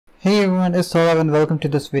Hey everyone, it's Saurabh and welcome to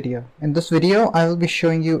this video. In this video, I will be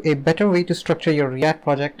showing you a better way to structure your React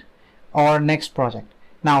project or Next project.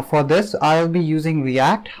 Now for this, I will be using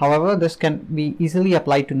React. However, this can be easily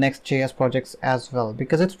applied to Next.js projects as well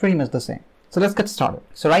because it's pretty much the same. So let's get started.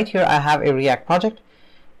 So right here, I have a React project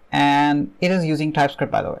and it is using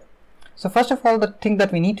TypeScript, by the way. So first of all, the thing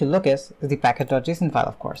that we need to look is the package.json file,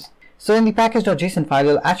 of course. So in the package.json file,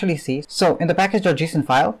 you'll actually see, so in the package.json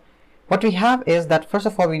file, what we have is that first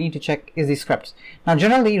of all we need to check is the scripts. Now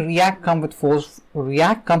generally React comes with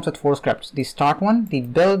four scripts: the start one, the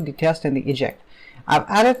build, the test, and the eject. I've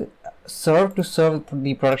added serve to serve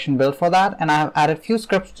the production build for that, and I have added few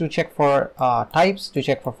scripts to check for types, to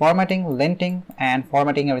check for formatting, linting, and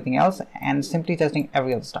formatting everything else, and simply testing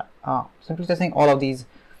every other stuff. Simply testing all of these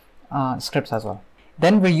scripts as well.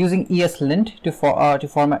 Then we're using ESLint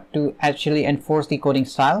to actually enforce the coding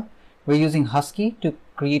style. We're using Husky to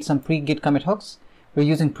create some pre-git commit hooks. We're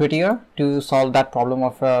using Prettier to solve that problem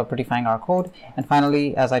of prettifying our code. And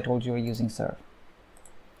finally, as I told you, we're using serve.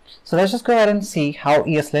 So let's just go ahead and see how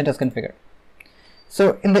ESLint is configured.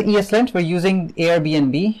 So in the ESLint, we're using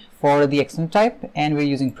Airbnb for the extend type, and we're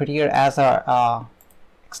using Prettier as our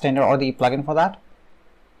extender or the plugin for that.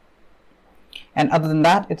 And other than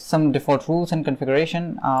that, it's some default rules and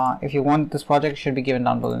configuration. If you want, this project should be given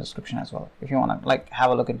down below in the description as well, if you want to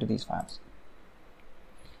have a look into these files.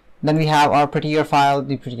 Then we have our Prettier file,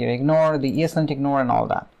 the Prettier ignore, the ESLint ignore, and all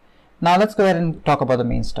that. Now let's go ahead and talk about the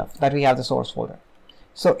main stuff that we have the source folder.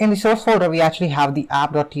 So in the source folder, we actually have the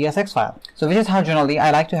app.tsx file. So which is how generally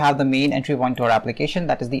I like to have the main entry point to our application,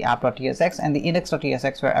 that is the app.tsx, and the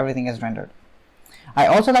index.tsx where everything is rendered. I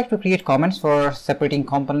also like to create comments for separating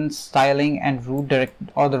components, styling, and root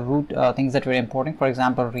things that we're importing. For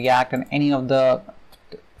example, React and any of the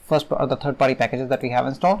first or the third-party packages that we have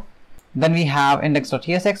installed. Then we have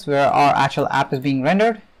index.tsx where our actual app is being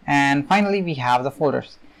rendered, and finally we have the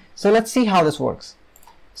folders. So let's see how this works.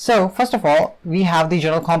 So first of all, we have the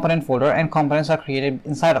general component folder, and components are created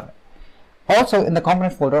inside of it. Also in the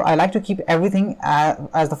component folder, I like to keep everything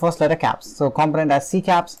as the first letter caps. So component as C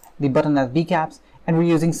caps, the button as B caps, and we're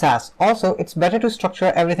using Sass. Also, it's better to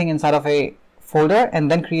structure everything inside of a folder and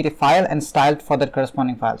then create a file and style for that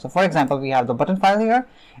corresponding file. So for example, we have the button file here,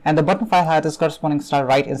 and the button file has its corresponding style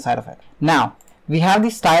right inside of it. Now we have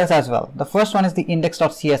these styles as well. The first one is the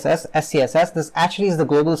index.css SCSS. This actually is the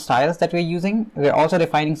global styles that we're using. We're also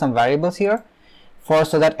defining some variables here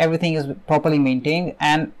so that everything is properly maintained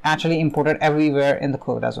and actually imported everywhere in the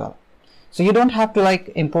code as well. So you don't have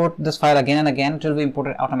to import this file again and again. It will be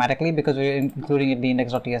imported automatically because we're including it the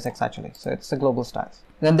index.tsx actually. So it's the global styles.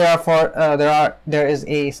 Then there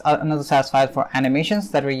is another Sass file for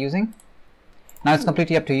animations that we're using. Now it's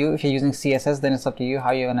completely up to you. If you're using CSS, then it's up to you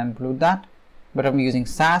how you're going to include that. But I'm using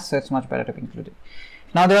Sass, so it's much better to be included.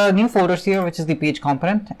 Now there are new folders here, which is the page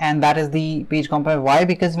component, and that is the page component. Why?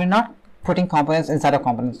 Because we're not putting components inside of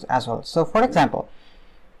components as well. So for example,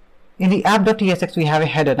 in the app.tsx, we have a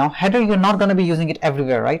header. Now header, you're not going to be using it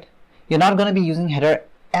everywhere, right? You're not going to be using header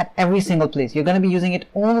at every single place. You're going to be using it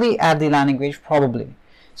only at the landing page probably.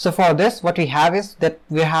 So for this, what we have is that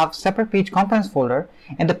we have separate page components folder,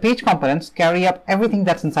 and the page components carry up everything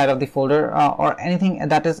that's inside of the folder or anything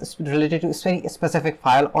that is related to a very specific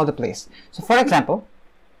file or the place. So for example,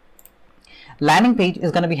 landing page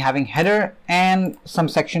is going to be having header and some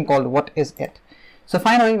section called what is it. So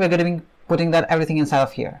finally, we're going to be putting that everything inside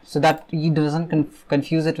of here so that you doesn't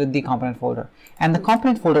confuse it with the component folder. And the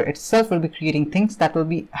component folder itself will be creating things that will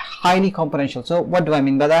be highly componential. So what do I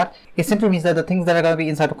mean by that? It simply means that the things that are going to be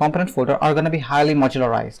inside the component folder are going to be highly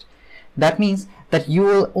modularized. That means that you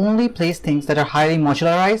will only place things that are highly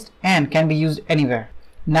modularized and can be used anywhere.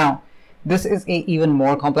 Now, this is a even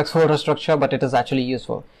more complex folder structure, but it is actually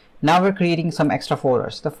useful. Now we're creating some extra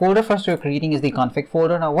folders. The folder first we're creating is the config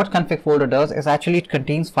folder. Now what config folder does is actually it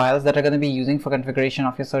contains files that are going to be using for configuration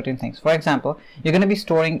of your certain things. For example, you're going to be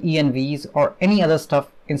storing envs or any other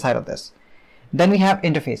stuff inside of this. Then we have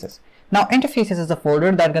interfaces. Now interfaces is a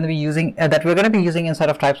folder that we're going to be using inside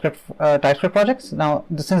of TypeScript projects. Now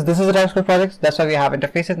since this is a TypeScript project, that's why we have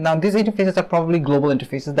interfaces. Now these interfaces are probably global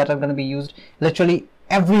interfaces that are going to be used literally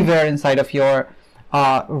everywhere inside of your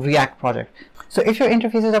React project. So if your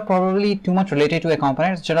interfaces are probably too much related to a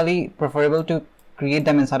component, it's generally preferable to create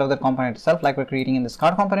them inside of the component itself, like we're creating in this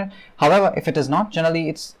card component. However, if it is not, generally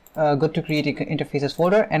it's good to create an interfaces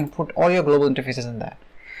folder and put all your global interfaces in there.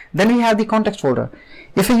 Then we have the context folder.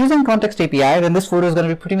 If you're using context API, then this folder is going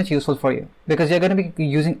to be pretty much useful for you because you're going to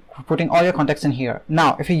be putting all your context in here.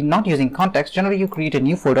 Now, if you're not using context, generally you create a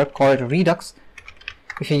new folder called Redux.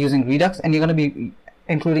 If you're using Redux, and you're going to be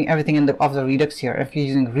including everything of the Redux here. If you're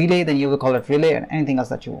using relay, then you will call it relay and anything else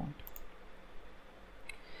that you want.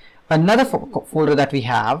 Another folder that we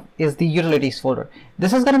have is the utilities folder.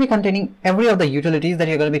 This is going to be containing every of the utilities that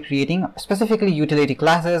you're going to be creating, specifically utility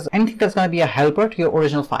classes, anything that's going to be a helper to your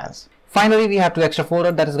original files. Finally, we have two extra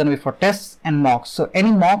folders that is going to be for tests and mocks. So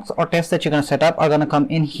any mocks or tests that you're going to set up are going to come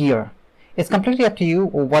in here. It's completely up to you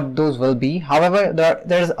what those will be. However,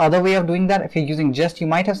 there's other way of doing that. If you're using Jest, you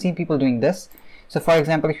might have seen people doing this. So for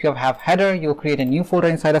example, if you have header, you'll create a new folder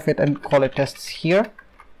inside of it and call it tests here.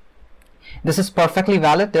 This is perfectly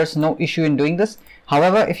valid. There's no issue in doing this.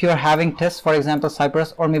 However, if you're having tests, for example,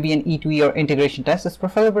 Cypress or maybe an E2E or integration test, it's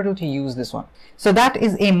preferable to use this one. So that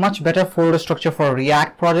is a much better folder structure for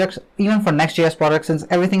React projects, even for Next.js projects, since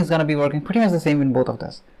everything is going to be working pretty much the same in both of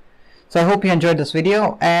this. So I hope you enjoyed this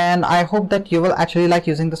video, and I hope that you will actually like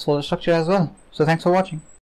using this folder structure as well. So thanks for watching.